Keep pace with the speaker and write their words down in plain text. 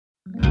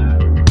This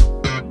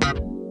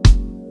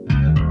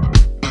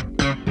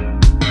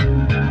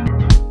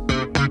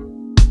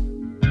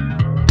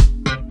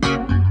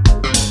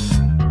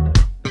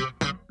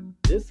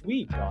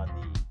week on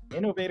the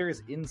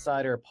Innovators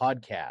Insider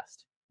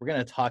podcast, we're going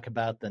to talk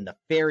about the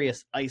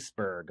nefarious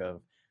iceberg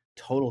of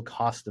total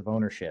cost of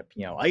ownership.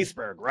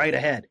 Iceberg right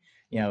ahead.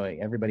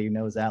 Everybody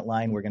knows that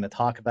line. We're going to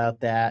talk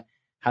about that,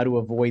 how to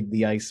avoid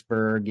the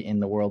iceberg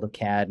in the world of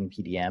CAD and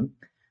PDM.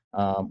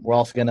 We're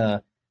also going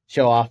to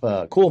show off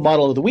a cool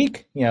model of the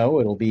week.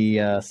 It'll be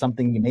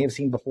something you may have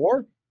seen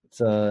before. It's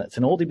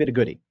an oldie bit of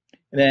goodie.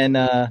 And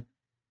then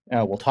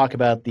we'll talk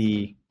about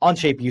the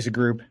Onshape user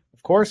group,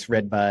 of course,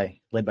 led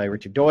by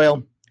Richard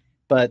Doyle.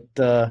 But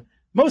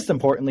most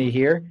importantly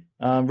here,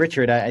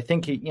 Richard, I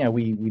think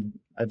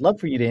I'd love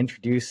for you to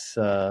introduce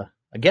a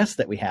guest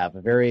that we have,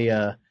 a very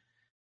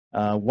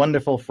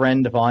wonderful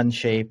friend of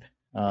Onshape.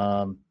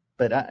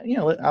 But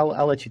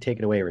I'll let you take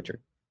it away, Richard.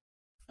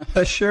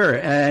 Sure,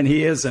 and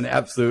he is an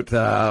absolute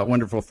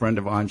wonderful friend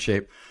of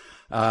Onshape.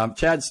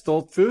 Chad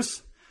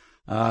Stoltzfus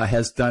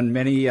has done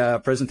many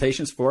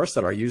presentations for us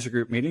at our user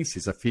group meetings.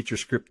 He's a feature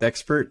script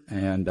expert,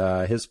 and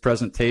his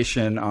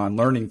presentation on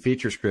learning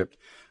feature script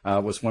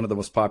was one of the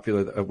most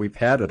popular that we've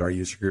had at our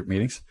user group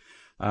meetings.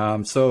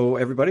 So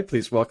everybody,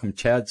 please welcome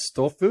Chad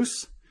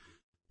Stoltzfus.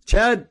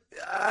 Chad,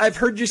 I've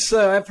heard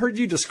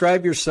you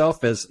describe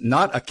yourself as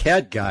not a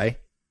CAD guy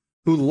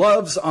who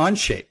loves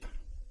Onshape.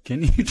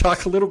 Can you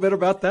talk a little bit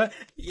about that?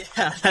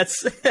 Yeah,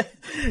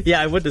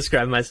 I would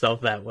describe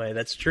myself that way.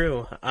 That's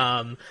true.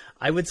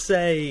 I would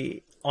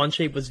say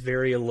Onshape was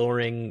very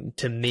alluring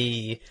to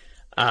me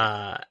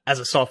as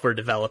a software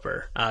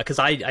developer, because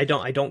I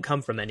don't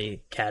come from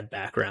any CAD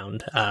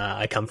background.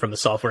 I come from a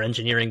software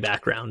engineering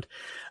background,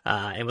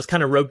 and was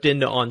kind of roped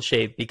into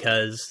Onshape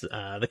because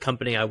the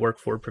company I work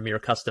for, Premier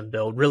Custom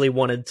Build, really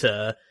wanted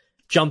to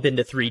jump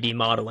into 3D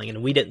modeling,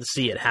 and we didn't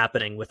see it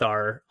happening with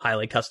our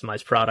highly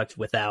customized product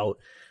without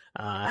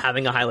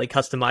having a highly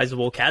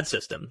customizable CAD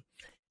system.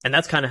 And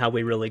that's kind of how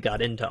we really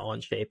got into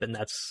Onshape, and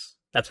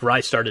that's where I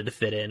started to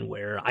fit in,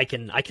 where I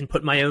can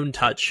put my own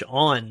touch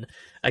on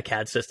a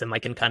CAD system. I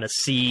can kind of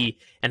see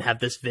and have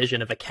this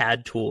vision of a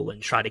CAD tool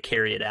and try to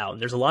carry it out.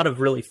 And there's a lot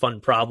of really fun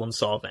problem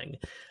solving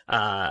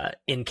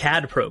in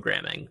CAD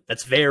programming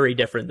that's very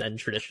different than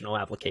traditional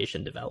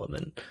application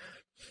development.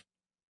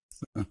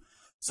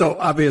 So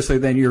obviously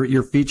then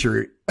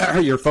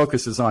your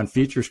focus is on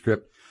feature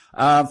script.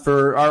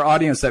 For our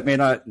audience that may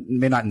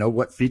not know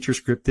what feature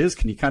script is,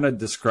 can you kind of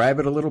describe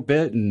it a little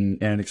bit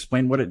and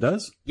explain what it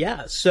does?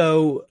 Yeah.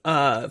 So,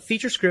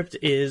 feature script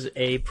is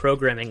a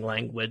programming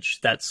language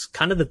that's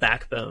kind of the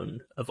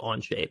backbone of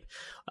Onshape.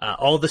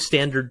 All the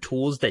standard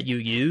tools that you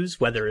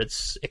use, whether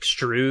it's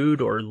Extrude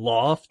or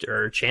Loft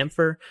or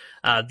Chamfer,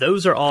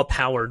 those are all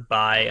powered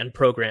by and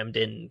programmed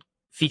in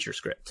feature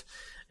script.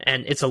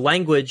 And it's a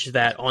language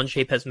that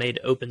Onshape has made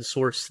open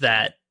source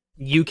that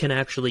you can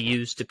actually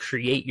use to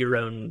create your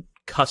own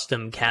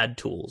custom CAD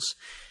tools.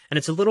 And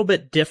it's a little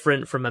bit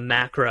different from a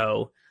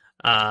macro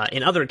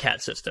in other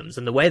CAD systems.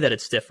 And the way that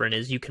it's different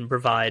is you can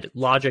provide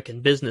logic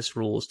and business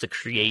rules to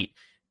create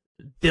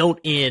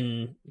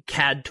built-in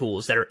CAD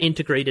tools that are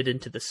integrated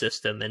into the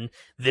system. And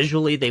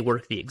visually, they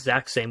work the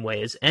exact same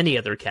way as any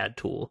other CAD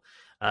tool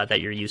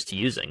that you're used to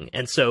using.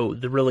 And so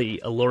the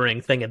really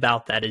alluring thing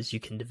about that is you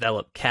can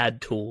develop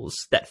CAD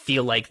tools that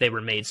feel like they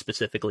were made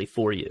specifically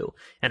for you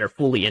and are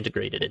fully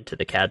integrated into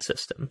the CAD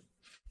system.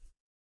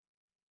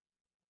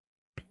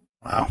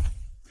 Wow.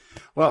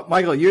 Well,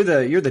 Michael, you're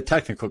the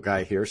technical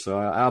guy here, so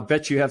I'll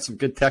bet you have some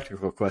good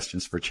technical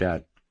questions for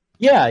Chad.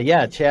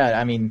 Yeah, Chad.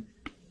 I mean,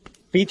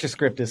 feature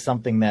script is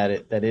something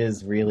that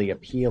is really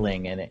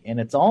appealing, and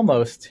it's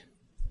almost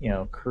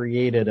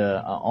created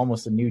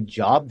almost a new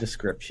job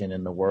description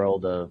in the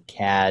world of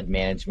CAD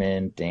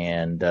management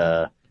and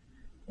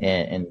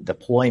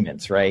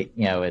deployments, right?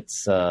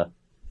 It's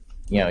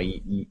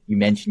you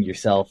mentioned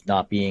yourself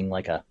not being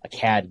like a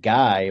CAD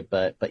guy,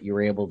 but you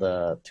were able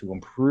to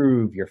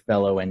improve your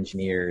fellow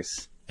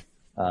engineers'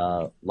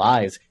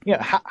 lives.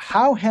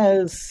 How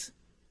has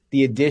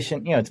the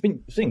addition? It's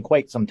been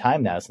quite some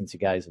time now since you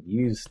guys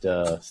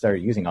have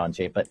started using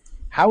Onshape, but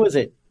how is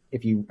it,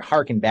 if you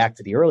harken back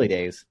to the early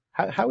days?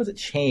 How has it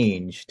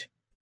changed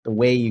the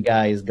way you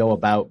guys go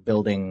about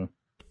building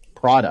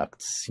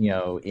products,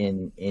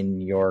 in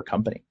your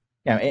company?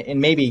 And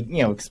maybe,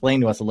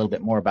 explain to us a little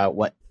bit more about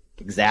what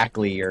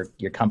exactly your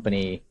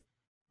company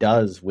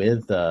does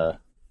with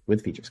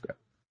feature script.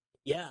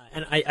 Yeah,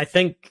 and I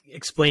think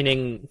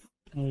explaining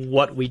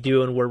what we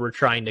do and where we're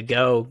trying to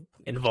go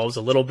involves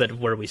a little bit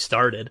of where we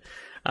started.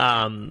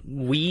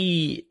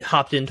 We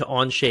hopped into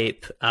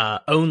Onshape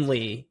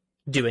only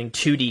doing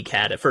 2D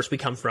CAD. At first, we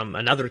come from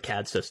another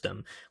CAD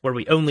system where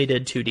we only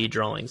did 2D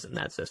drawings in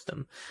that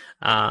system.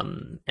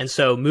 And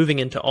so moving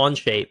into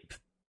Onshape,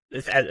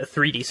 a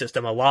 3D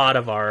system, a lot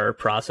of our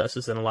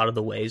processes and a lot of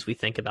the ways we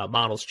think about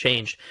models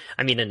changed.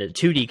 I mean, in a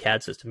 2D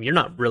CAD system, you're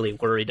not really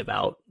worried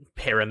about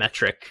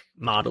parametric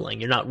modeling.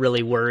 You're not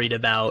really worried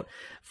about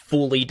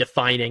fully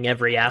defining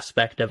every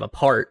aspect of a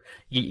part.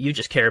 You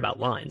just care about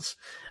lines.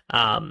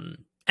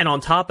 And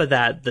on top of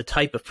that, the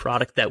type of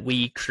product that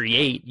we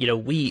create,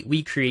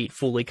 we create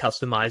fully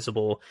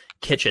customizable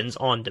kitchens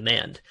on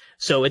demand.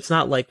 So it's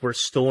not like we're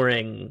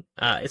storing,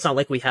 it's not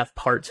like we have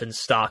parts in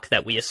stock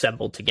that we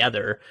assemble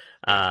together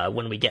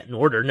when we get an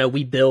order. No,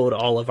 we build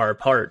all of our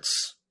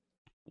parts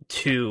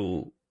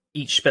to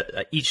each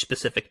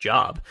specific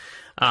job.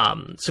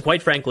 So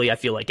quite frankly, I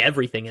feel like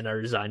everything in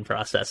our design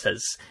process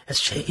has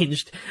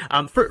changed,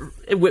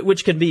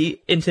 which can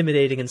be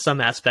intimidating in some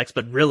aspects,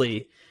 but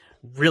really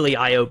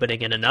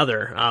eye-opening in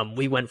another.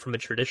 We went from a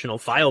traditional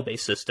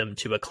file-based system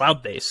to a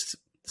cloud-based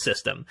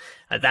system.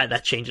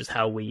 That changes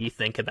how we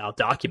think about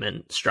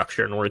document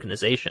structure and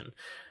organization.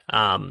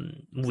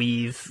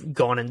 We've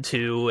gone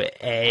into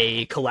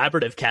a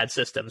collaborative CAD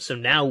system, so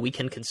now we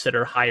can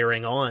consider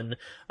hiring on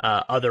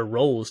other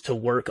roles to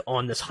work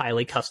on this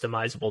highly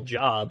customizable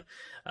job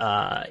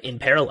in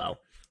parallel.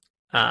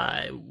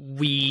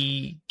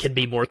 We can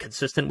be more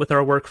consistent with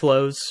our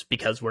workflows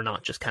because we're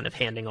not just kind of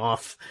handing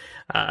off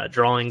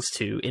drawings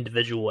to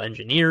individual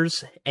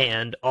engineers.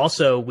 And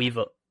also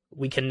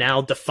we can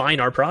now define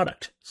our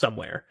product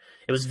somewhere.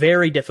 It was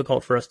very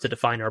difficult for us to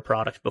define our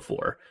product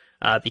before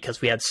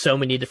because we had so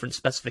many different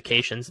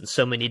specifications and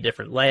so many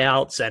different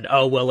layouts. And,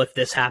 oh, well, if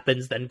this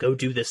happens, then go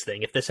do this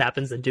thing. If this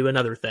happens, then do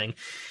another thing.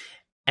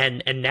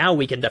 And now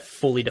we can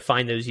fully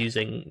define those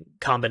using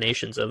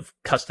combinations of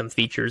custom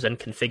features and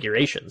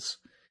configurations.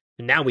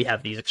 And now we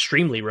have these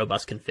extremely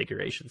robust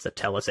configurations that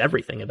tell us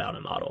everything about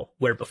a model.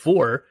 Where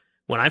before,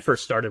 when I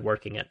first started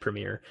working at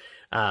Premiere,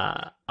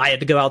 I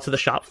had to go out to the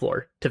shop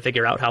floor to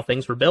figure out how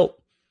things were built.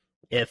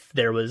 If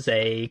there was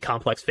a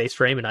complex face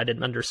frame and I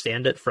didn't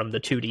understand it from the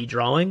 2D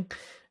drawing,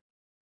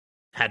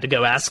 had to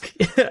go ask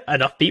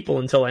enough people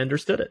until I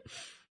understood it.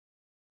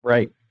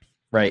 Right.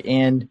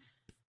 And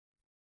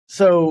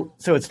So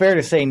it's fair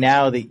to say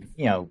now that,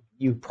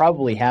 you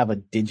probably have a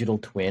digital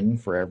twin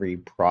for every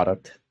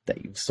product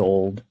that you've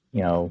sold,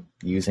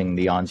 using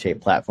the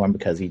Onshape platform,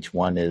 because each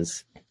one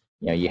is,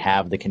 you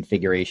have the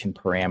configuration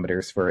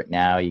parameters for it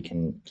now. You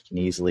can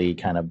easily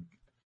kind of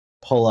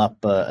pull up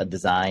a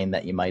design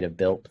that you might have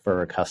built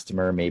for a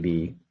customer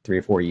maybe 3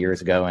 or 4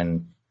 years ago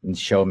and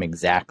show them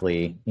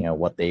exactly,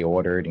 what they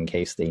ordered in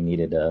case they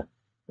needed a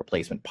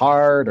replacement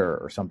part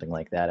or something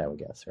like that, I would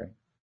guess, right?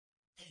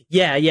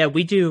 Yeah,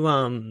 we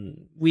do.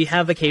 We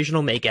have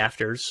occasional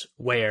make-afters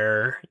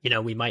where,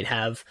 we might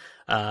have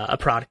a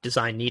product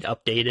design need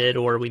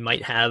updated, or we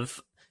might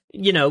have,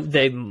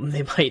 they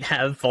might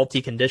have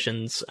faulty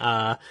conditions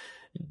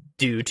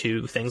due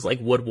to things like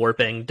wood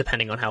warping,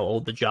 depending on how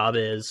old the job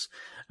is.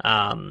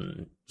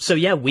 So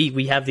yeah,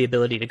 we have the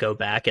ability to go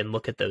back and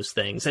look at those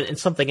things. And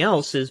something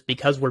else is,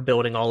 because we're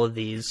building all of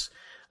these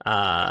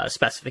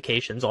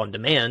specifications on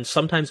demand,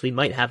 sometimes we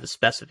might have a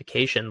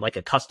specification like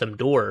a custom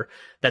door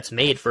that's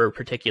made for a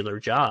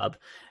particular job.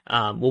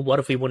 Well, what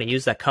if we want to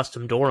use that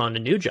custom door on a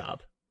new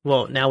job?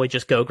 Well, now we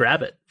just go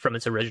grab it from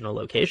its original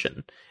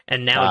location.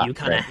 And now you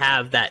kind of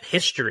have that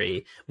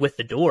history with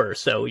the door.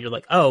 So you're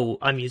like, oh,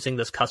 I'm using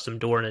this custom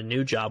door in a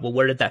new job. Well,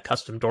 where did that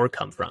custom door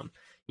come from?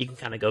 You can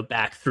kind of go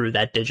back through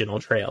that digital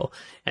trail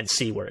and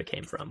see where it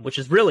came from, which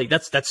is really,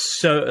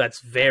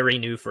 that's very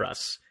new for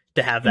us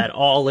to have that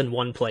all in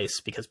one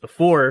place, because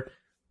before,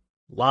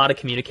 a lot of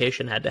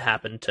communication had to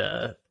happen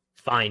to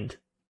find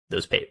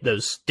those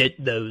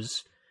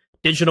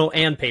digital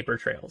and paper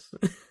trails.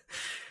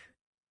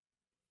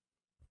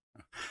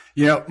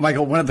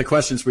 Michael, one of the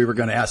questions we were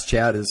going to ask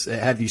Chad is,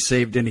 have you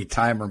saved any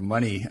time or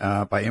money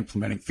by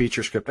implementing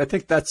FeatureScript? I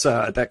think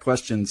that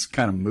question's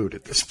kind of moot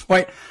at this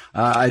point.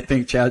 I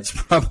think Chad's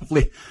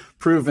probably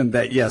proven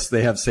that, yes,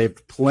 they have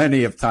saved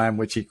plenty of time,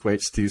 which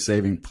equates to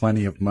saving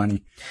plenty of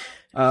money.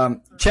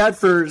 Chad,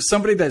 for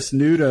somebody that's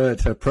new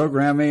to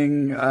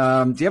programming, do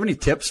you have any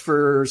tips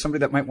for somebody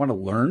that might want to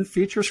learn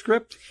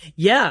FeatureScript?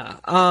 Yeah,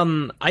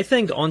 I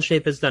think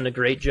Onshape has done a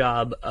great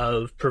job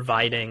of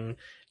providing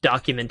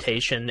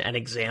documentation and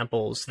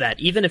examples that,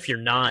 even if you're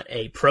not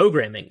a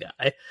programming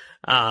guy,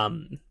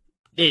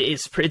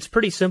 it's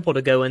pretty simple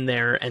to go in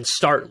there and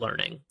start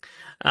learning.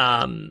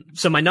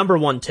 So my number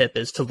one tip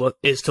is to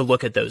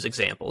look at those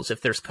examples.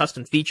 If there's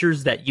custom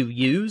features that you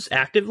use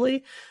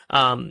actively,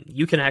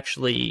 you can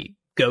actually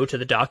go to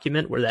the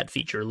document where that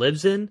feature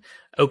lives in,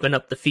 open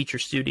up the feature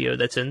studio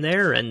that's in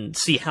there, and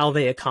see how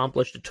they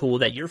accomplished a tool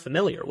that you're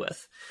familiar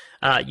with.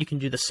 You can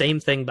do the same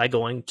thing by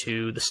going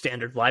to the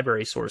standard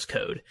library source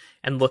code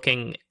and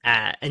looking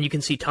at, and you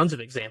can see tons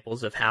of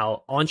examples of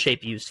how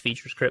Onshape used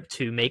FeatureScript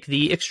to make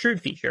the extrude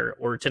feature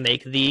or to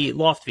make the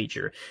loft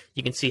feature.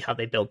 You can see how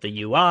they built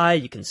the UI.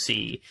 You can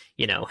see,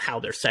 how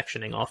they're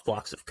sectioning off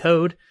blocks of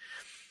code.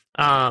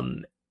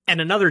 And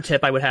another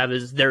tip I would have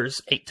is,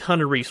 there's a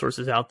ton of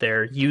resources out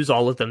there. Use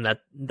all of them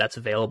that's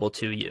available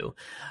to you.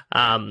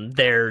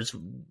 There's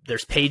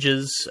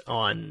pages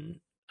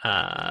on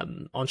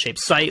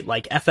Onshape's site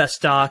like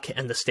FSDoc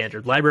and the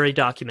standard library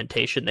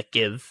documentation that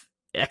give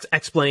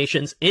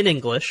explanations in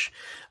English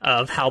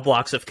of how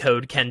blocks of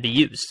code can be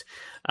used.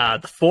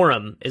 The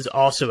forum is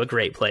also a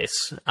great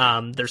place.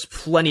 There's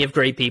plenty of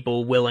great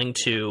people willing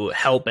to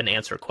help and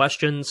answer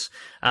questions.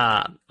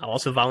 I'll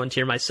also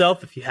volunteer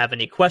myself. If you have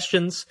any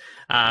questions,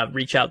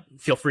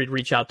 feel free to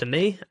reach out to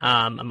me.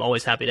 I'm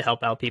always happy to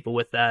help out people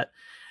with that.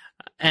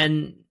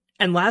 And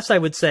last, I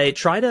would say,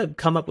 try to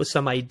come up with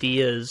some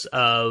ideas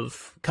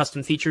of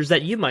custom features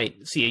that you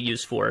might see a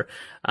use for.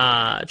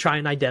 Try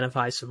and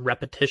identify some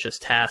repetitious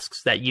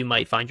tasks that you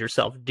might find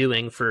yourself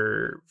doing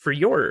for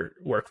your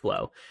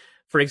workflow.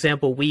 For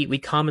example, we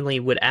commonly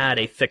would add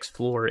a fixed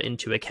floor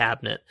into a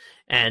cabinet,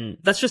 and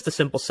that's just a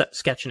simple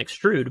sketch and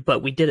extrude,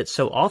 but we did it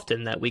so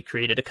often that we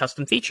created a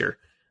custom feature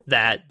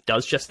that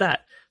does just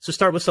that. So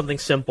start with something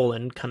simple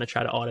and kind of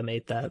try to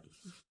automate that.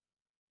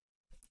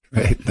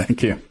 Great,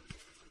 thank you.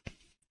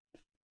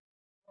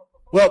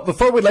 Well,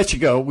 before we let you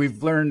go,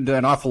 we've learned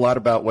an awful lot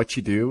about what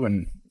you do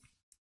and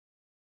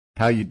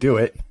how you do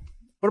it.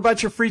 What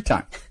about your free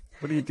time?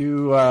 What do you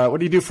do? What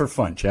do you do for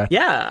fun, Chad?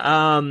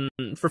 Yeah,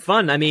 for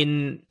fun. I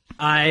mean,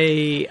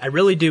 I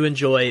really do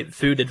enjoy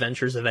food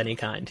adventures of any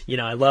kind. You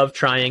know, I love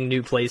trying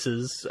new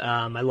places.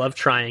 I love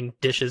trying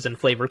dishes and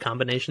flavor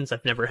combinations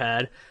I've never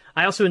had.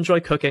 I also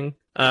enjoy cooking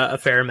a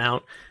fair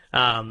amount.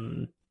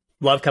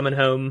 Love coming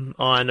home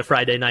on a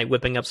Friday night,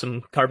 whipping up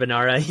some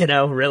carbonara, you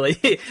know,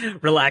 really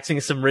relaxing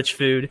some rich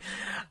food.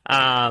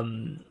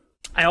 I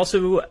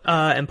also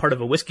am part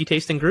of a whiskey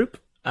tasting group.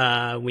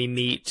 We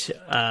meet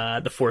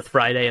the fourth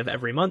Friday of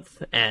every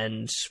month,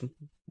 and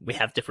we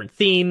have different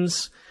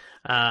themes.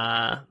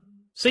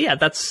 So yeah,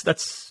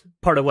 that's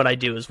part of what I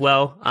do as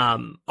well.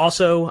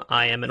 Also,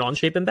 I am an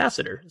Onshape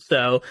ambassador,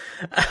 so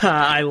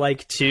I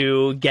like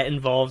to get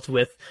involved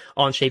with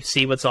Onshape,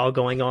 see what's all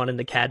going on in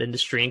the CAD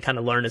industry, and kind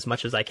of learn as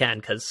much as I can,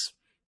 because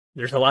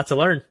there's a lot to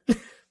learn.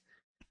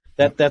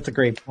 That's a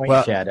great point,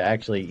 Chad.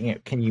 Actually, you know,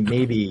 can you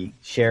maybe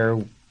share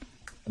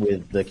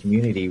with the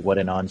community what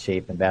an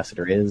Onshape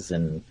ambassador is,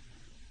 and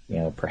you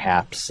know,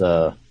 perhaps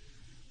you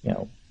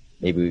know,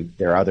 maybe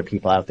there are other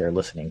people out there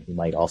listening who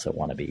might also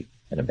want to be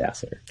an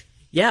ambassador.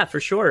 Yeah, for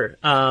sure.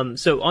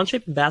 So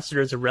Onshape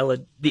Ambassador is the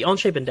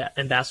Onshape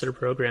Ambassador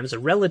program is a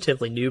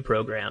relatively new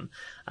program.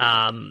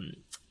 And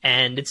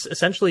it's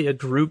essentially a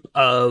group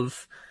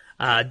of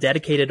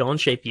dedicated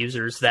Onshape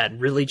users that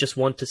really just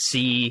want to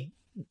see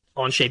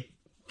Onshape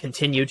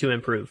continue to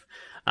improve.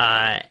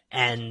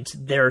 And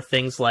there are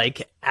things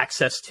like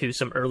access to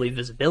some early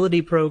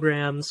visibility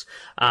programs.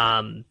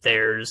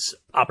 There's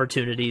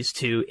opportunities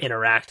to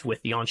interact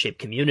with the Onshape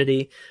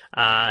community.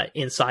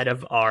 Inside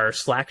of our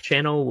Slack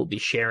channel, we'll be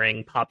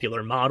sharing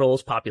popular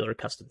models, popular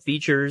custom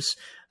features.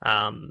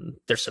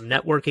 There's some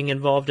networking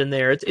involved in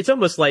there. It's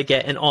almost like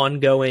an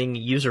ongoing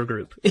user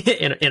group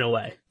in a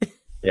way.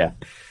 Yeah,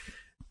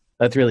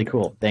 that's really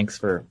cool. Thanks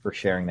for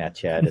sharing that,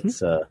 Chad. Mm-hmm.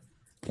 It's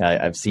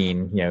I've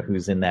seen, you know,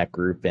 who's in that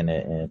group, and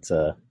it's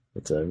a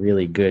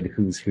really good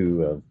who's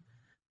who of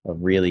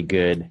really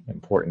good,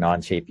 important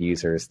Onshape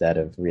users that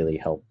have really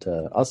helped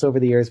us over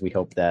the years. We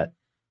hope that,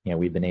 you know,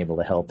 we've been able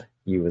to help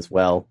you as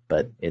well.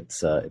 But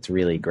it's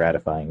really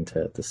gratifying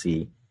to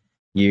see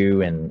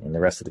you and the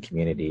rest of the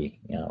community,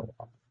 you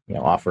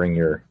know, offering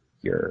your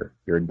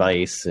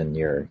advice and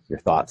your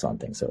thoughts on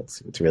things. So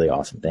it's really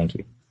awesome. Thank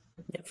you.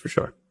 Yeah, for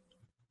sure.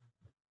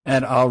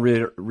 And I'll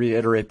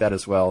reiterate that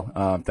as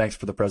well. Thanks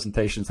for the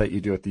presentations that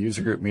you do at the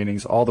user group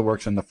meetings, all the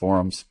works in the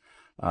forums.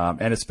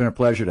 And it's been a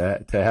pleasure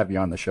to have you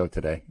on the show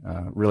today.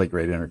 Really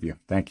great interview.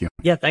 Thank you.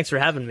 Yeah, thanks for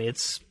having me.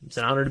 It's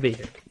an honor to be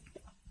here.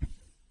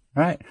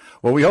 All right.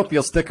 Well, we hope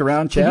you'll stick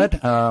around, Chad.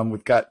 Mm-hmm.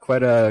 We've got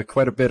quite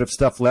a bit of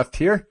stuff left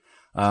here.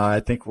 I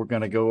think we're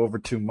going to go over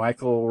to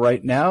Michael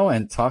right now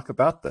and talk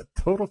about the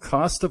total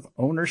cost of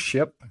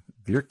ownership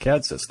of your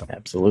CAD system.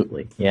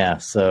 Absolutely. Yeah.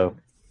 So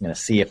I'm going to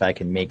see if I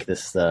can make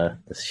this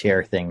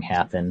share thing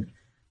happen.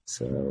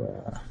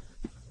 So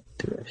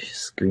do a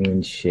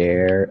screen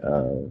share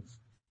of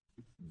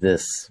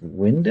this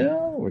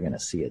window. We're going to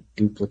see a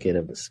duplicate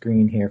of the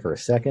screen here for a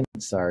second.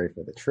 Sorry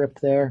for the trip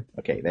there.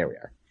 Okay, there we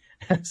are.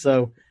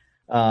 So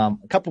a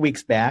couple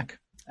weeks back,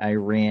 I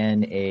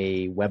ran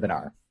a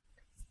webinar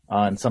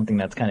on something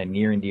that's kind of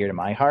near and dear to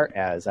my heart,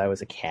 as I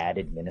was a CAD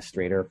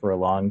administrator for a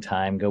long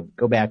time.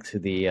 Go back to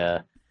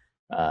the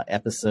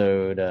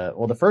episode,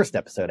 the first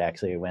episode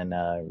actually, when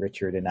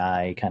Richard and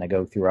I kind of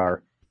go through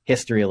our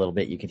history a little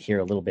bit. You could hear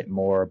a little bit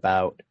more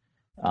about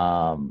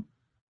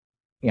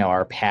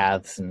our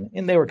paths,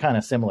 and they were kind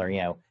of similar.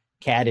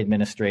 CAD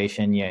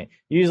administration,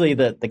 usually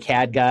the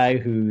CAD guy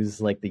who's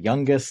like the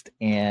youngest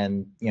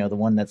and the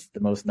one that's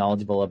the most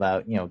knowledgeable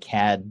about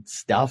CAD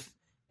stuff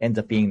ends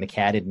up being the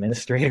CAD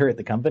administrator at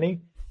the company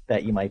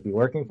that you might be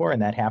working for,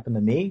 and that happened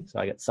to me, so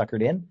I got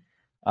suckered in.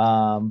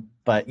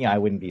 But I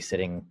wouldn't be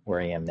sitting where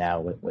I am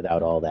now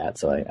without all that,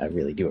 so I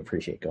really do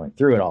appreciate going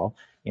through it all.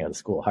 The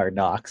school of hard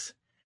knocks,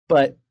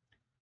 but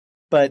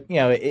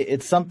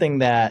it's something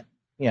that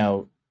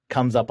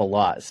comes up a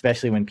lot,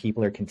 especially when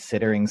people are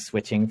considering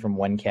switching from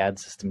one CAD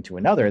system to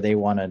another. They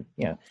want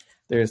to,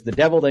 there's the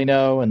devil they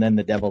know and then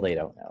the devil they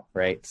don't know,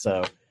 right?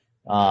 So,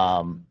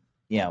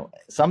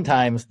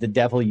 sometimes the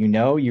devil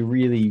you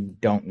really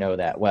don't know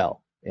that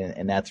well.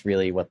 And that's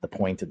really what the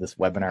point of this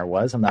webinar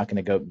was. I'm not going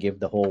to go give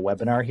the whole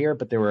webinar here,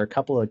 but there were a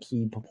couple of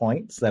key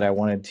points that I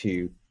wanted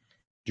to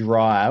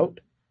draw out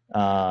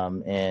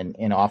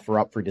and offer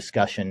up for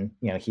discussion,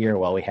 here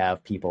while we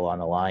have people on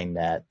the line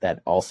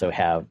that also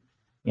have,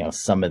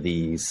 some of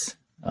these,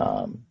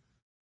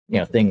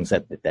 things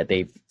that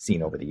they've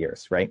seen over the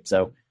years, right?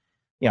 So,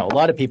 a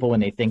lot of people, when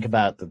they think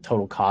about the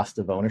total cost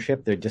of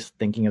ownership, they're just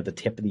thinking of the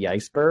tip of the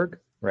iceberg,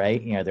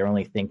 right? They're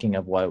only thinking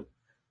of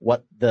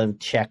what the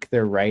check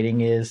they're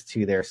writing is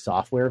to their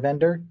software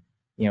vendor,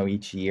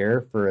 each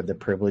year for the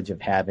privilege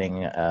of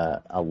having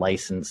a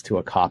license to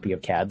a copy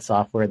of CAD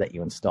software that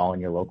you install in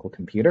your local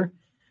computer.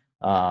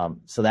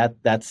 So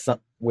that's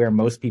where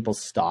most people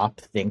stop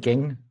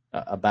thinking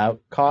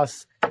about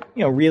costs.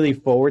 Really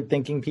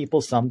forward-thinking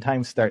people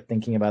sometimes start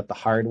thinking about the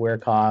hardware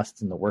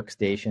costs and the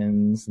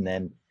workstations, and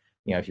then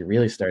if you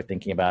really start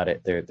thinking about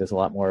it, there's a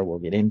lot more we'll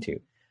get into.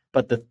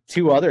 But the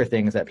two other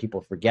things that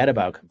people forget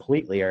about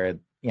completely are,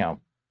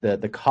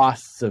 the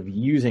costs of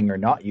using or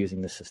not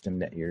using the system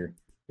that you're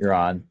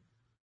on,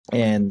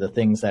 and the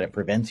things that it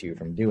prevents you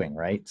from doing,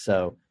 right?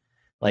 So,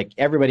 like,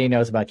 everybody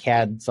knows about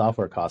CAD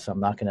software costs, so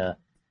I'm not going to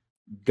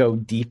go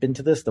deep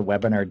into this. The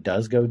webinar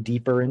does go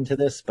deeper into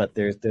this, but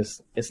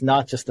it's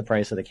not just the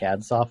price of the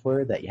CAD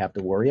software that you have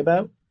to worry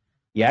about.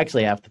 You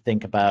actually have to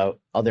think about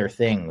other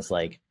things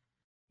like,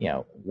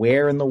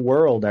 where in the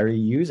world are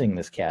you using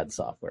this CAD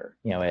software?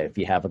 If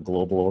you have a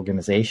global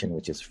organization,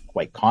 which is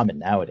quite common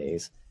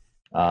nowadays,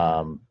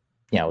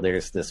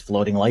 there's this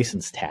floating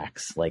license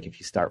tax. Like, if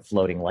you start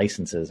floating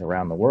licenses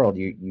around the world,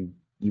 you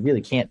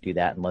really can't do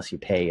that unless you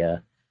pay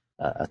a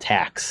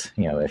tax,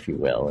 if you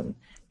will. And,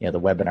 the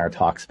webinar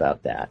talks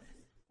about that.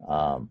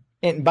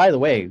 And by the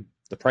way,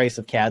 the price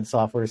of CAD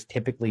software is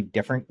typically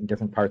different in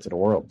different parts of the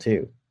world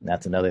too. And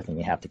that's another thing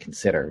you have to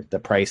consider. The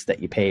price that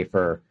you pay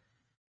for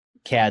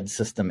CAD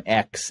system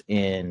X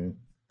in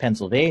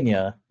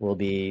Pennsylvania will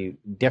be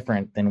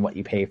different than what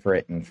you pay for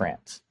it in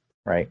France,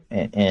 right?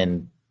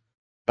 And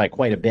by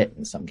quite a bit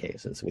in some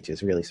cases, which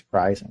is really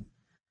surprising.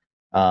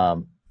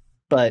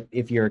 But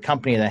if you're a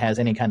company that has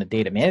any kind of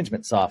data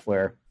management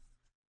software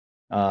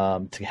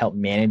to help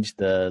manage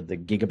the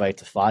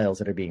gigabytes of files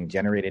that are being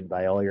generated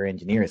by all your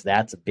engineers,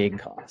 that's a big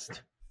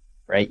cost,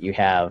 right? You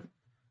have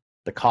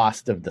the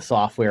cost of the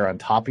software on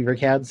top of your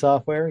CAD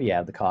software. You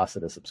have the cost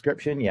of the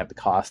subscription. You have the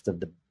cost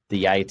of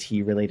the IT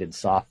related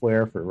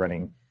software for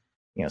running,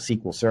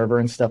 SQL Server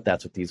and stuff.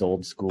 That's what these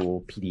old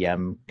school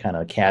PDM kind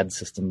of CAD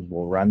systems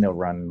will run. They'll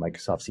run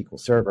Microsoft SQL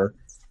Server,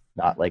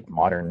 not like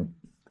modern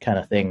kind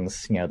of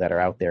things, that are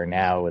out there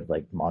now with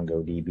like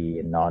MongoDB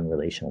and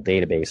non-relational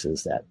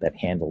databases that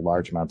handle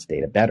large amounts of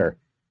data better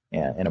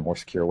in a more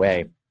secure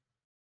way.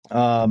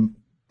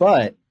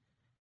 But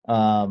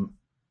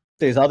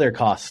there's other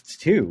costs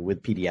too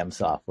with PDM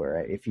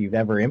software. If you've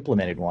ever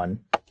implemented one,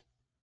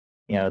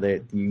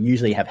 you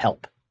usually have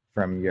help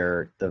from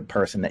the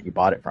person that you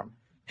bought it from.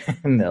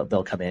 And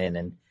they'll come in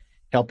and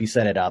help you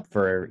set it up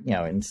for,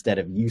 instead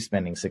of you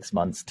spending 6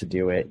 months to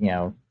do it,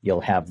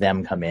 you'll have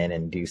them come in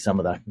and do some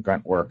of the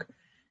grunt work,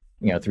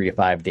 3 to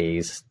 5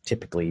 days,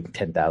 typically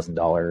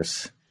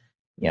 $10,000,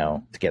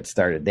 to get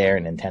started there.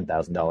 And then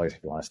 $10,000 if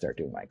you want to start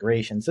doing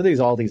migration. So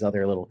there's all these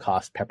other little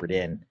costs peppered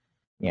in,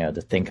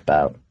 to think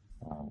about.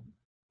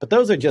 But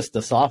those are just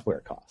the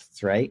software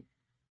costs, right?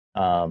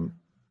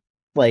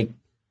 Like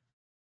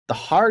the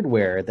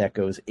hardware that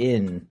goes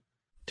in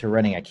to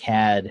running a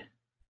CAD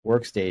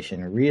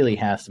workstation really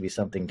has to be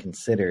something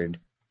considered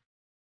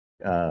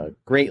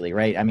greatly,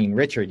 right? I mean,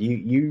 Richard,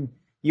 you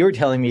were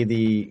telling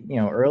me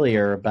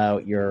earlier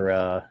about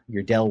your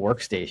Dell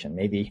workstation.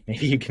 Maybe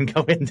you can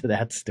go into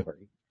that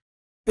story.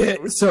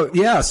 So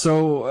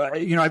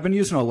I've been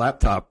using a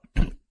laptop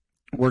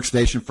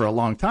workstation for a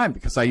long time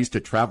because I used to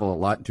travel a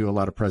lot and do a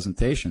lot of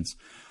presentations.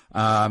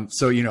 I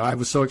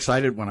was so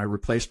excited when I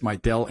replaced my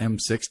Dell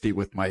M60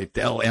 with my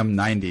Dell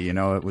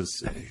M90. It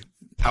was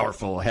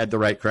powerful, had the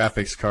right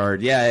graphics card.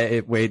 Yeah,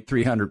 it weighed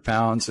 300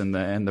 pounds, and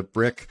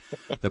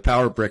the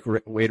power brick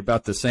weighed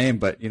about the same.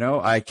 But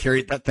I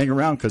carried that thing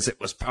around because it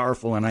was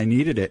powerful and I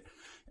needed it.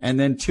 And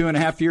then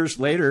 2.5 years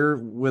later,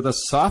 with a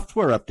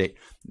software update,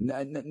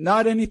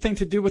 not anything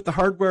to do with the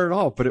hardware at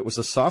all, but it was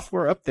a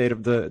software update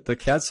of the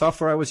CAD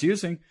software I was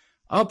using,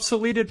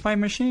 obsoleted my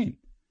machine.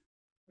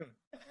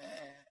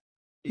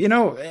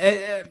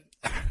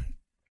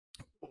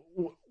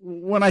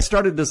 When I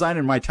started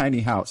designing my tiny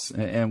house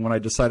and when I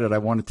decided I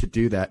wanted to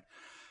do that,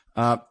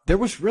 there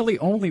was really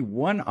only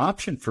one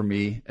option for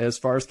me as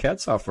far as CAD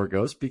software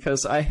goes,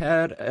 because I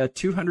had a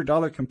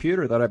 $200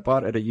 computer that I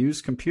bought at a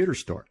used computer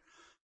store.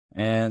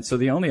 And so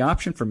the only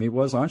option for me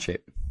was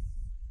Onshape.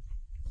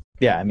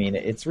 Yeah, I mean,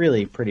 it's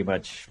really pretty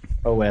much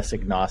OS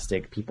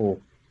agnostic.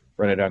 People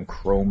run it on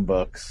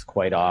Chromebooks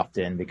quite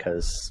often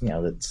because,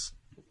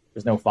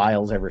 there's no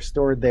files ever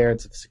stored there.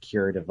 It's a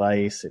secure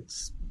device.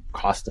 It's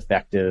cost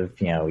effective.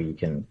 You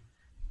can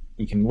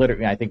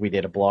literally, I think we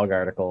did a blog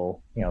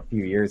article, a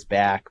few years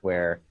back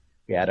where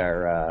we had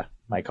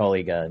my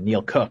colleague,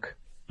 Neil Cook,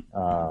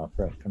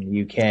 from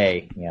the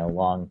UK,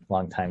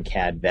 long time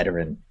CAD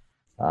veteran.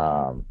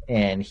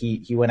 And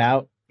he went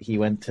out, he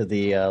went to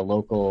the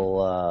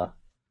local,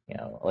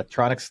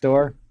 electronics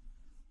store,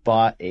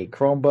 bought a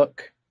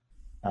Chromebook,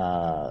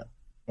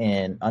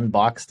 and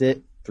unboxed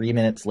it. 3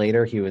 minutes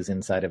later, he was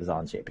inside of his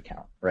Onshape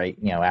account, right?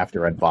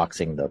 After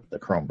unboxing the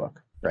Chromebook,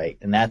 right?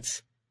 And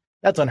that's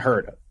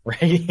unheard of,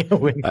 right?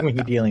 when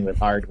you're dealing with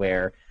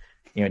hardware,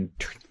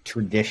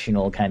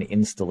 traditional kind of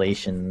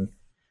installation.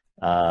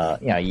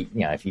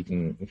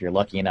 If you're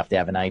lucky enough to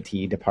have an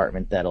IT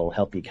department that'll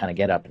help you kind of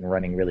get up and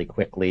running really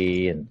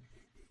quickly, and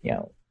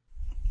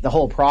the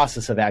whole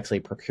process of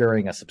actually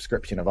procuring a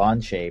subscription of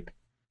Onshape,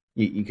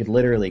 you could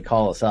literally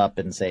call us up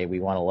and say, we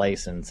want a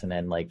license, and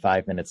then like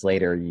 5 minutes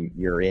later,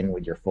 you're in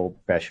with your full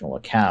professional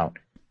account.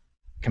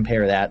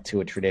 Compare that to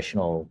a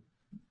traditional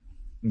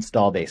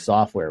install-based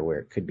software where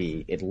it could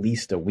be at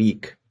least a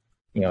week,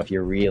 if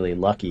you're really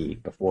lucky,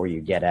 before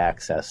you get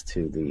access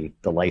to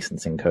the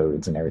licensing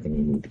codes and everything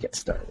you need to get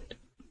started.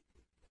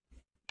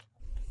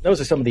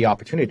 Those are some of the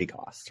opportunity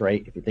costs,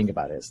 right? If you think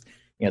about it,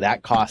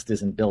 that cost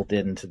isn't built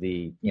into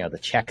the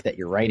check that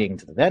you're writing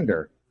to the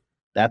vendor.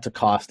 That's a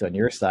cost on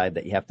your side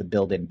that you have to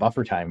build in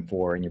buffer time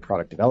for in your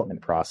product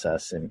development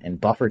process, and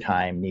buffer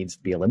time needs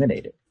to be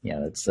eliminated.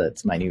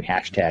 It's my new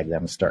hashtag that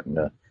I'm starting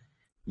to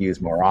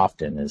use more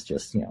often, is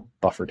just,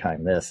 buffer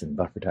time this and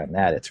buffer time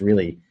that. It's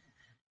really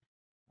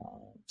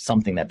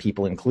something that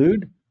people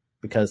include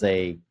because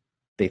they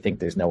think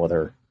there's no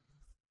other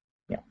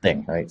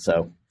thing, right?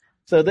 So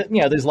that,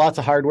 there's lots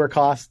of hardware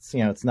costs.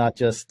 It's not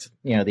just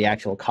the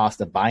actual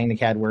cost of buying the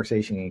CAD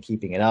workstation and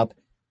keeping it up.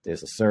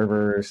 There's the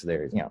servers.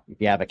 There's if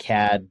you have a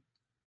CAD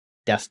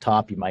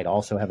desktop, you might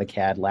also have a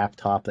CAD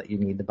laptop that you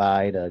need to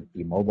buy to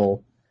be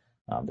mobile.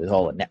 There's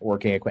all the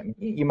networking equipment.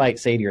 You might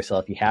say to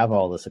yourself, you have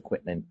all this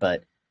equipment,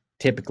 but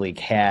typically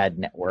CAD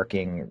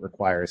networking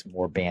requires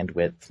more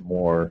bandwidth,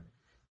 more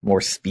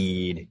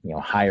speed,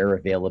 higher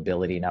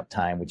availability and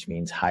uptime, which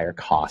means higher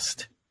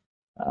cost.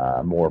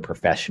 More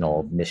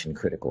professional, mission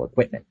critical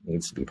equipment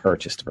needs to be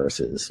purchased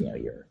versus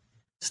your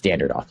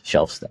standard off the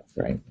shelf stuff,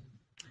 right?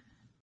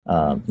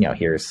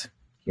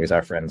 Here's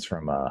our friends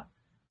from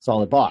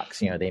Solid Box.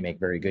 They make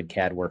very good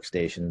CAD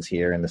workstations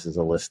here, and this is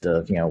a list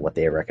of what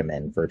they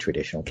recommend for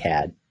traditional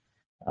CAD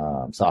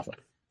software.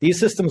 These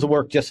systems will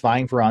work just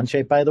fine for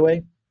Onshape, by the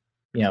way.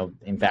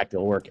 In fact,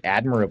 they'll work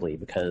admirably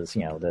because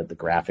the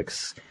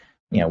graphics.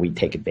 We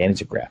take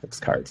advantage of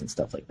graphics cards and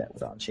stuff like that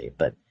with Onshape,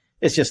 but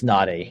it's just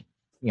not a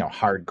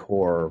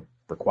hardcore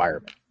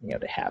requirement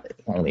to have it.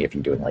 Only if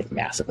you're doing like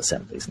massive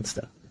assemblies and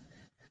stuff.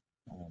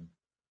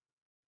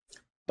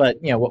 But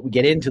what we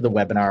get into the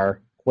webinar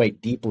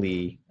quite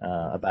deeply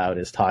about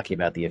is talking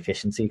about the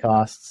efficiency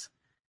costs,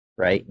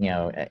 right?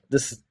 I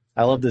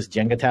love this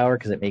Jenga tower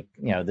because the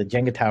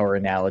Jenga tower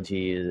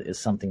analogy is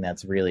something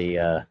that's really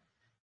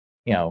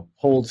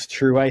holds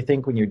true, I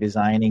think, when you're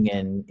designing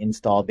and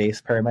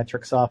install-based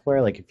parametric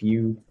software. Like if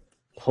you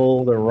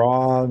pull the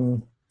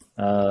wrong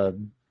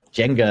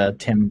Jenga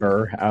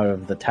timber out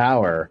of the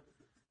tower,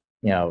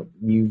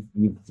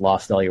 you've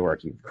lost all your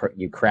work.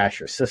 You crash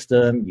your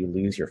system, you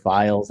lose your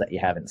files that you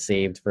haven't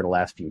saved for the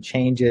last few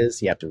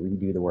changes. You have to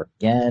redo the work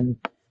again,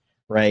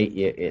 right?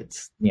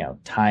 It's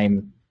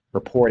time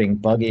reporting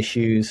bug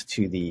issues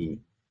to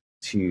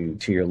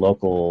your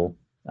local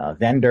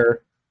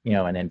vendor.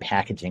 And then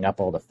packaging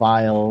up all the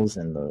files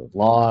and the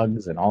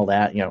logs and all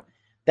that,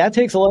 that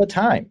takes a lot of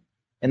time.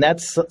 And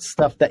that's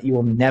stuff that you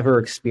will never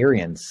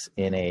experience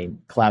in a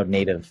cloud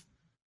native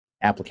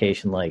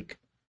application like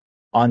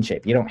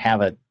Onshape. You don't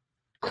have a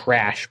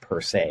crash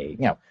per se.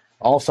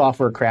 All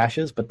software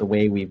crashes, but the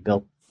way we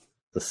built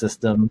the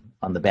system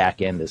on the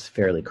back end is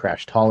fairly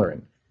crash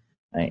tolerant,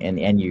 and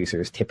end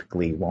users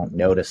typically won't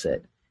notice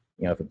it.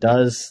 If it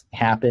does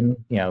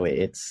happen,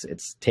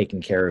 it's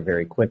taken care of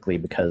very quickly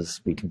because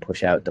we can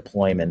push out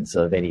deployments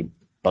of any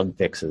bug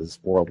fixes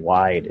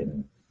worldwide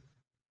in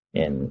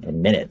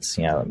minutes.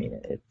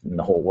 And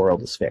the whole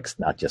world is fixed,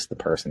 not just the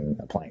person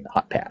applying the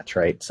hot patch,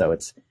 right? So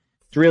it's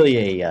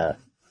really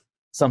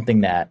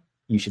something that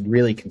you should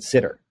really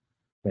consider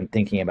when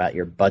thinking about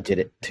your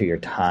budget to your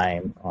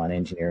time on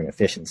engineering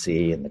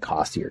efficiency and the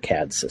cost of your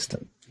CAD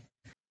system.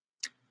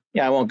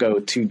 I won't go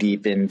too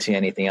deep into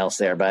anything else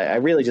there, but I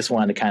really just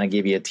wanted to kind of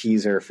give you a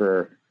teaser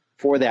for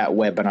that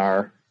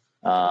webinar.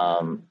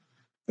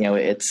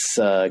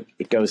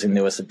 It goes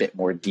into us a bit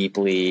more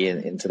deeply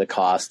into the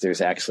cost. There's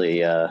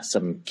actually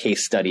some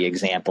case study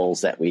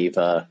examples that we've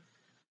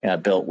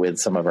built with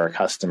some of our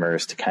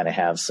customers to kind of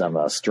have some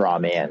straw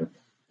man,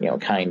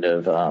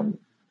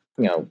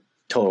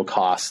 total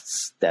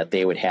costs that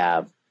they would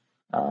have.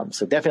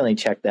 So definitely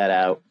check that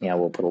out.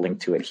 We'll put a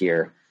link to it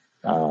here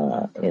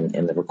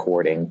in the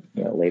recording,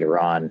 later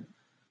on.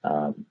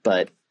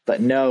 But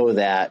know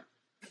that,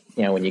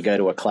 when you go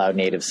to a cloud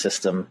native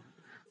system,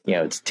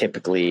 it's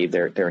typically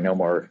there are no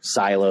more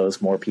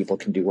silos. More people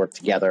can do work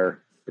together.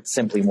 It's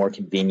simply more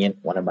convenient.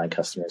 One of my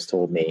customers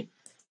told me,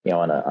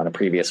 on a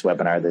previous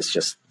webinar, that's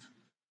just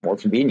more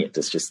convenient.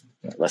 It's just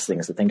less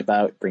things to think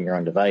about. Bring your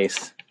own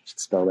device. I should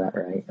spell that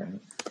right?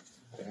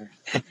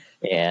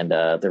 and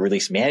the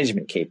release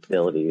management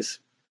capabilities.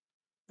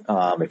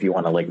 If you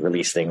want to like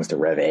release things to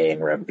Rev A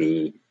and Rev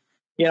B,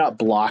 you're not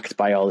blocked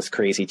by all this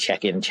crazy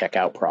check-in,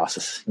 check-out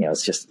process.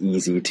 It's just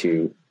easy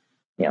to,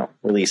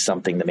 release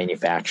something to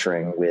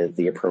manufacturing with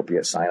the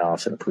appropriate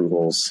sign-offs and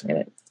approvals,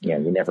 and you're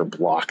never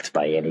blocked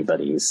by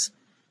anybody's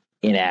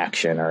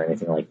inaction or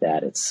anything like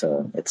that. It's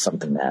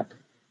something that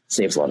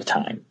saves a lot of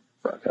time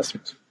for our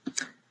customers.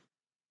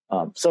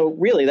 So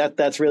really,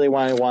 that's really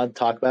what I want to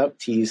talk about.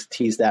 Tease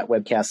that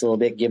webcast a little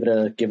bit. Give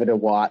it a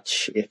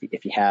watch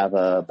if you have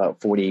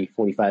about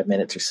 45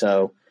 minutes or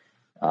so.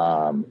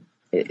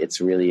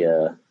 It's really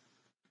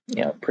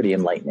pretty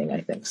enlightening,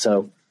 I think.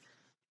 So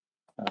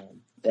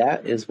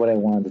that is what I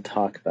wanted to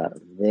talk about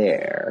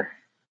there.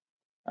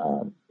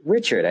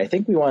 Richard, I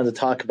think we wanted to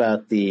talk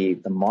about the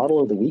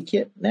model of the week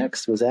yet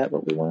next. Was that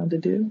what we wanted to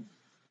do?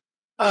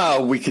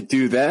 We could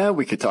do that.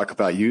 We could talk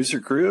about user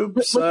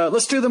groups.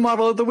 Let's do the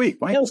model of the week.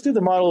 Yeah, let's do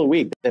the model of the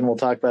week. Then we'll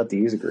talk about the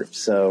user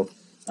groups. So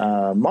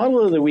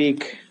model of the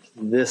week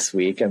this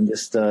week, I'm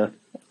just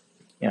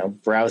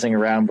browsing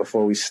around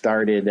before we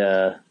started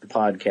the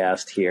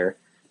podcast here.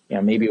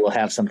 Maybe we'll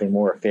have something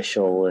more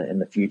official in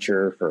the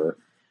future for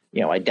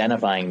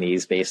identifying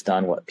these based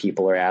on what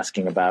people are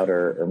asking about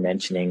or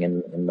mentioning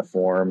in the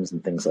forums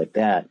and things like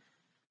that.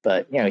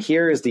 But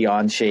here is the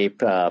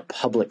Onshape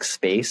public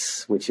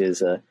space, which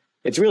is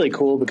it's really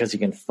cool because you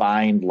can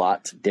find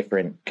lots of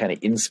different kind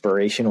of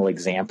inspirational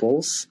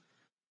examples,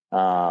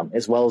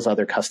 as well as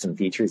other custom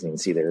features. You can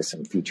see there's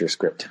some feature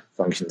script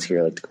functions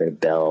here, like to create a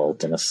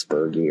belt and a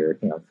spur gear,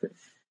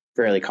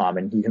 fairly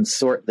common. You can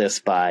sort this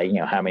by,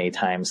 how many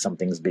times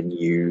something's been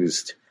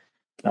used,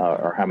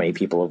 or how many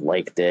people have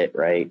liked it,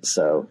 right?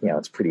 So,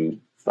 it's a pretty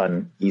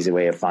fun, easy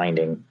way of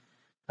finding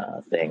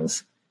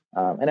things.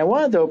 And I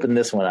wanted to open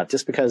this one up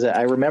just because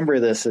I remember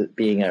this as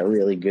being a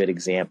really good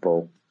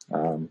example.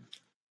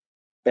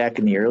 Back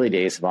in the early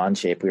days of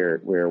Onshape, we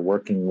were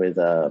working with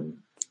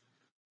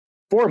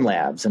Form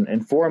Labs,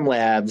 and Form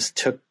Labs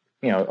took,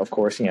 of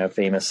course,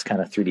 famous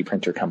kind of 3D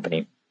printer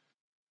company.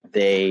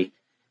 They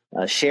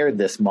shared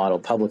this model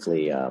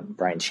publicly,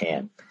 Brian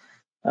Chan.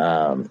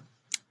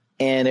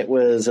 And it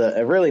was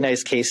a really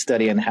nice case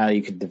study on how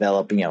you could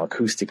develop,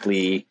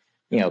 acoustically,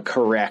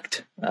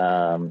 correct,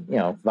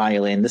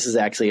 violin. This is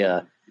actually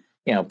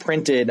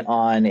printed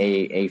on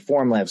a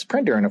Formlabs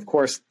printer. And of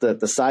course,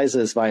 the size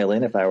of this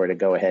violin, if I were to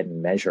go ahead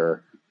and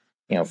measure,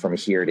 from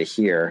here to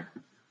here,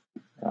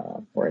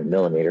 or in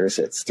millimeters,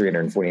 it's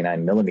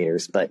 349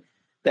 millimeters, but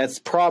that's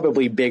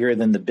probably bigger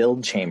than the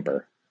build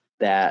chamber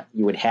that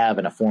you would have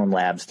in a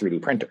Formlabs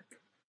 3D printer.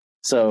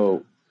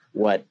 So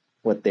what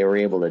they were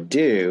able to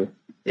do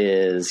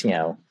is,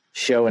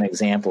 show an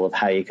example of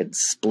how you could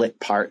split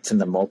parts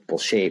into multiple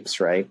shapes,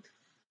 right?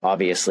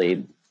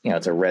 Obviously,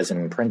 it's a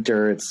resin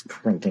printer, it's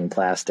printing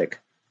plastic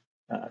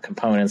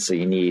components, so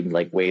you need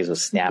like ways of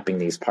snapping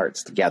these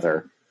parts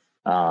together.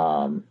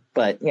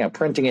 But,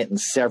 printing it in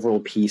several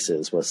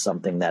pieces was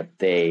something that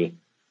they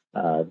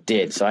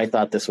did. So I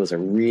thought this was a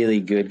really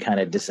good kind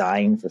of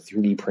design for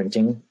 3D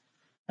printing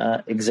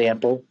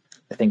example.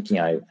 I think,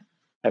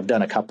 I've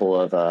done a couple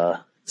of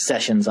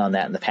sessions on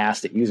that in the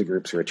past at user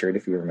groups, Richard,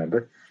 if you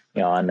remember,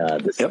 on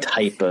this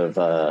type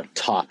of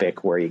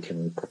topic where you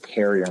can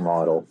prepare your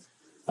model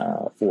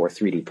for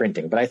 3D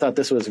printing. But I thought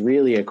this was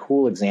really a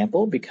cool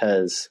example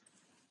because,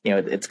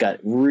 it's got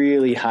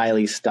really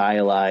highly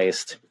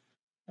stylized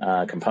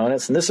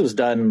components. And this was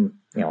done,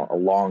 a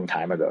long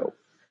time ago.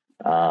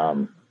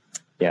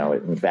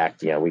 In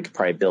fact, we could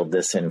probably build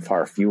this in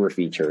far fewer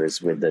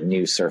features with the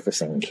new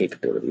surfacing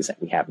capabilities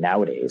that we have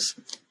nowadays.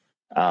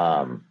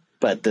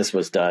 But this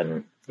was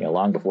done,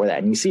 long before that.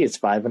 And you see it's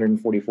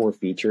 544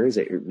 features.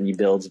 It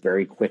rebuilds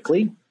very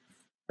quickly,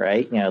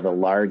 right? The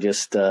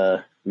largest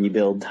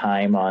rebuild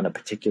time on a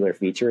particular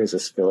feature is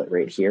this fillet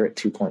right here at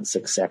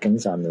 2.6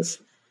 seconds on this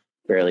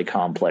fairly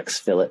complex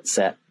fillet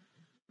set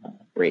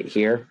right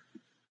here.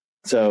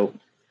 So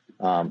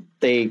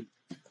they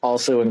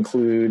also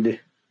include,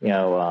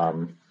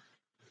 the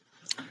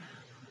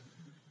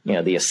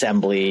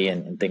assembly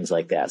and things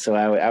like that. So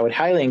I would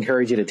highly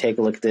encourage you to take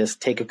a look at this.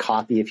 Take a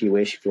copy if you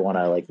wish, if you want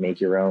to like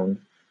make your own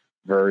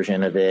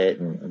version of it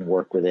and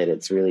work with it.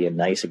 It's really a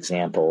nice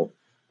example,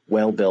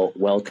 well built,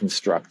 well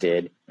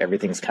constructed.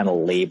 Everything's kind of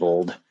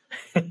labeled.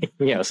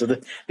 So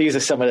these are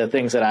some of the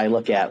things that I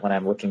look at when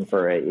I'm looking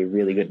for a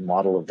really good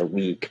model of the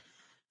week.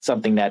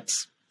 Something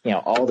that's,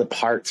 all the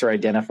parts are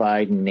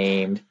identified and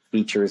named.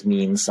 Features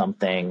mean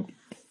something.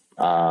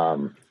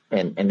 And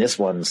this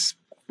one's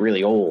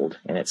really old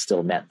and it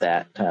still met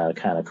that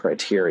kind of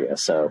criteria.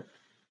 So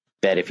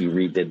bet if you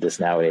redid this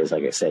nowadays,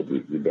 like I said,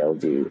 you'd be able to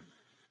do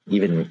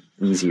even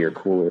easier,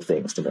 cooler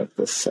things to make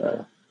this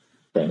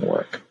thing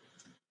work.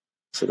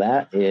 So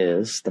that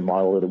is the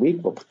model of the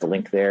week. We'll put the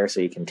link there so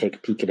you can take a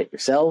peek at it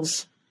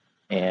yourselves,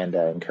 and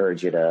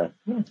encourage you to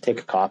take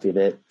a copy of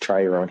it,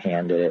 try your own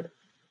hand at it.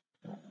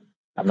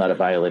 I'm not a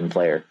violin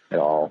player at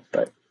all,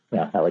 but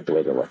I like the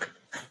way they look.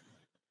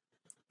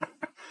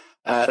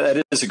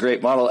 That is a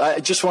great model. I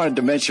just wanted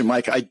to mention,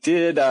 Mike, I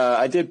did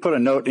put a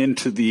note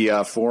into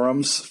the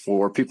forums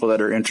for people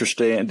that are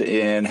interested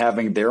in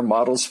having their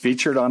models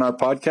featured on our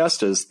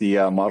podcast as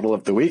the model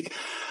of the week.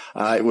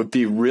 It would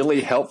be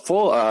really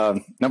helpful.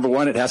 Number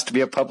one, it has to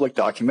be a public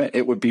document.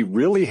 It would be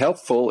really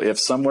helpful if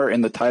somewhere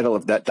in the title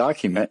of that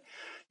document,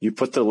 you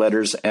put the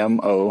letters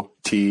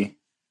MOTV,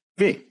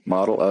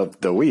 model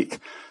of the week.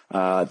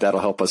 That'll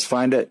help us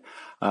find it.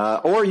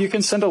 Or you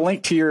can send a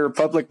link to your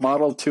public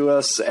model to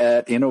us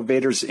at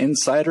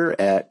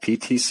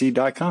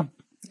innovatorsinsider@ptc.com.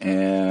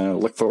 And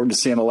look forward to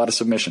seeing a lot of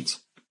submissions.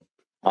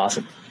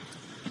 Awesome.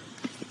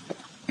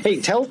 Hey,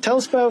 tell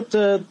us about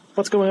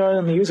what's going on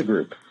in the user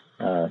group.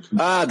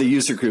 The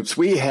user groups.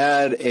 We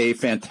had a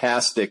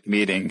fantastic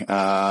meeting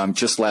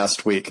just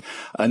last week.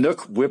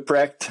 Anouk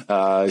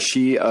Whiprecht,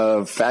 she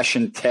of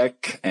fashion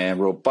tech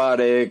and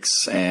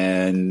robotics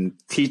and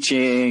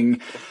teaching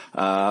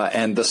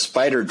and the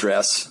spider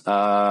dress,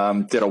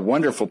 did a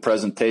wonderful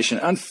presentation.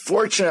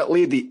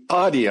 Unfortunately, the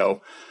audio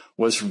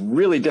was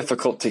really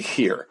difficult to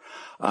hear.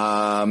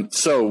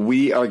 So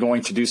we are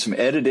going to do some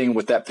editing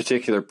with that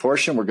particular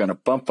portion. We're going to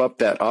bump up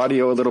that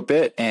audio a little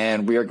bit,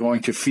 and we are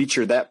going to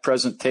feature that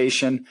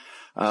presentation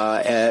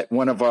at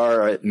one of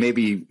our,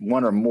 maybe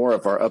one or more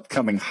of our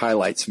upcoming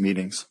highlights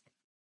meetings.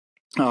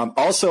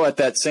 Also at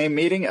that same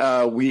meeting,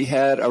 we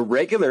had a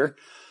regular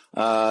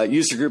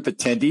user group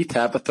attendee,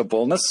 Tabitha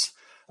Bolness,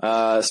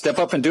 step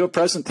up and do a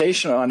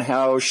presentation on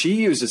how she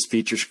uses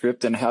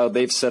FeatureScript and how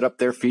they've set up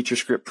their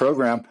FeatureScript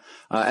program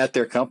at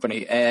their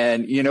company.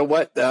 And you know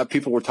what?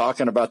 People were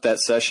talking about that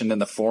session in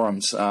the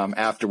forums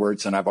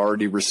afterwards, and I've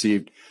already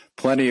received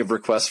plenty of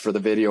requests for the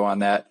video on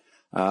that.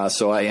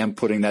 So I am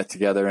putting that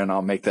together, and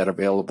I'll make that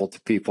available to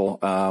people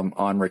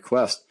on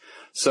request.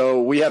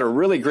 So we had a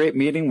really great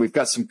meeting. We've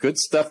got some good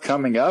stuff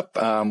coming up.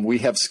 We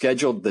have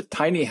scheduled the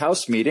tiny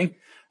house meeting,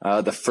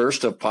 the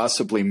first of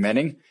possibly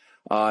many.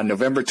 On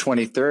November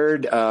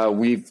 23rd,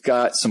 we've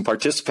got some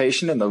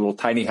participation in the little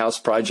tiny house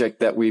project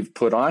that we've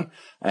put on,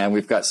 and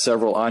we've got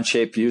several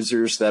Onshape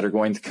users that are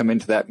going to come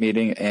into that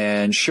meeting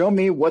and show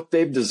me what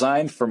they've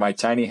designed for my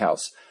tiny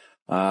house.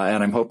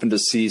 And I'm hoping to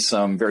see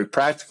some very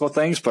practical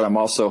things, but I'm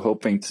also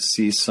hoping to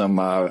see some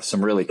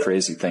really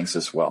crazy things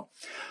as well.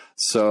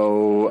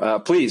 So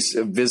please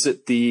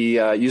visit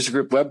the user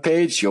group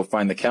webpage. You'll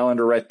find the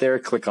calendar right there.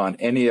 Click on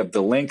any of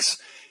the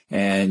links,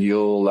 and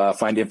you'll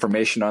find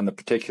information on the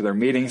particular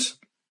meetings.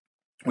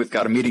 We've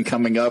got a meeting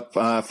coming up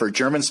for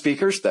German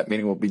speakers. That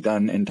meeting will be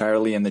done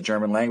entirely in the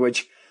German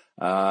language.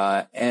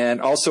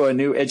 And also a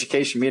new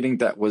education meeting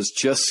that was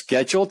just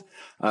scheduled.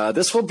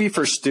 This will be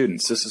for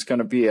students. This is going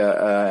to be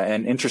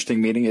an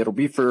interesting meeting. It'll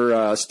be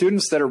for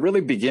students that are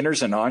really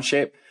beginners in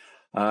Onshape.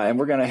 And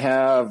we're going to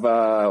have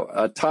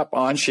a top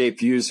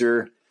Onshape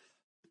user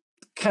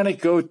kind of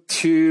go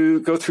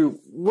through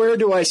where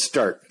do I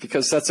start?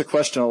 Because that's a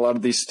question a lot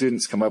of these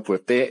students come up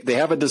with. They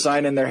have a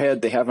design in their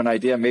head, they have an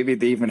idea, maybe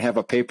they even have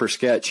a paper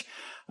sketch,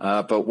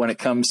 but when it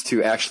comes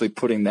to actually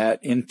putting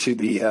that into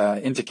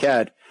into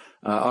CAD,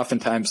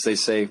 oftentimes they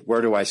say,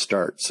 where do I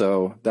start?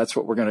 So that's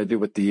what we're going to do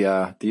with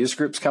the user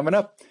groups coming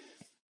up.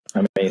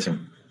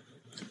 Amazing.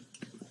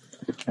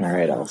 All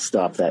right, I'll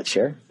stop that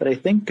share. But I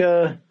think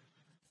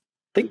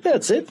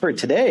that's it for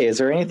today. Is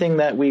there anything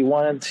that we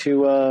wanted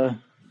to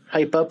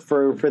hype up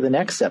for the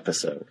next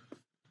episode?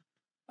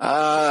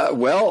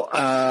 We'll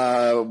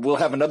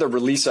have another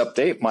release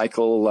update.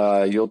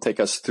 Michael, you'll take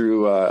us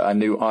through a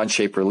new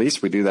Onshape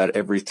release. We do that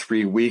every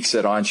 3 weeks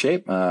at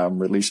Onshape.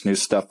 Release new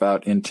stuff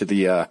out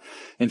into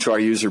our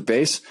user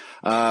base.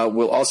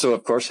 We'll also,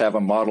 of course, have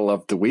a model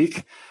of the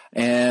week.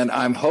 And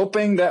I'm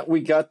hoping that we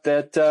got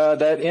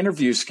that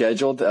interview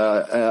scheduled.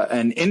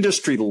 An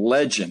industry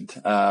legend,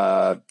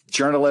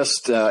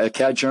 journalist, a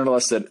CAD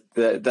journalist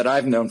that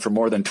I've known for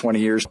more than 20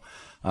 years.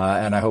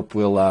 And I hope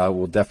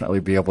we'll definitely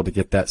be able to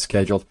get that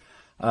scheduled.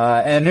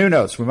 And who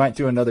knows, we might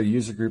do another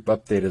user group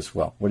update as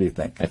well. What do you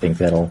think? I think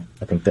that'll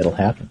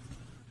happen.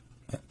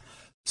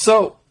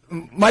 So,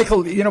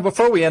 Michael,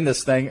 before we end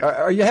this thing,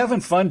 are you having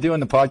fun doing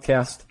the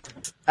podcast?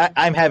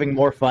 I'm having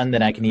more fun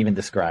than I can even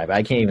describe.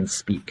 I can't even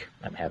speak.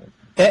 I'm having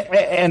fun.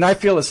 And I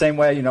feel the same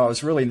way. I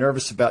was really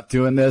nervous about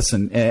doing this,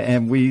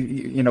 and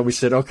we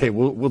said, okay,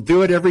 we'll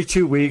do it every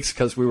 2 weeks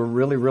because we were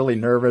really, really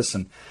nervous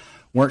and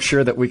weren't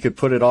sure that we could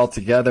put it all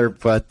together.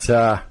 But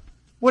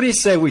what do you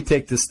say we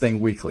take this thing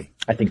weekly?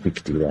 I think we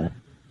could do that.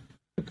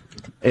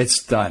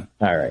 It's done.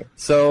 All right.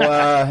 So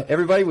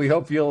everybody, we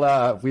hope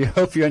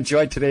you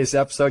enjoyed today's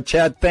episode.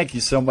 Chad, thank you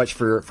so much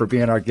for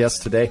being our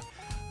guest today.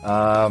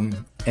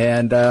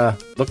 And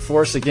look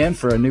for us again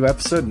for a new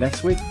episode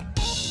next week.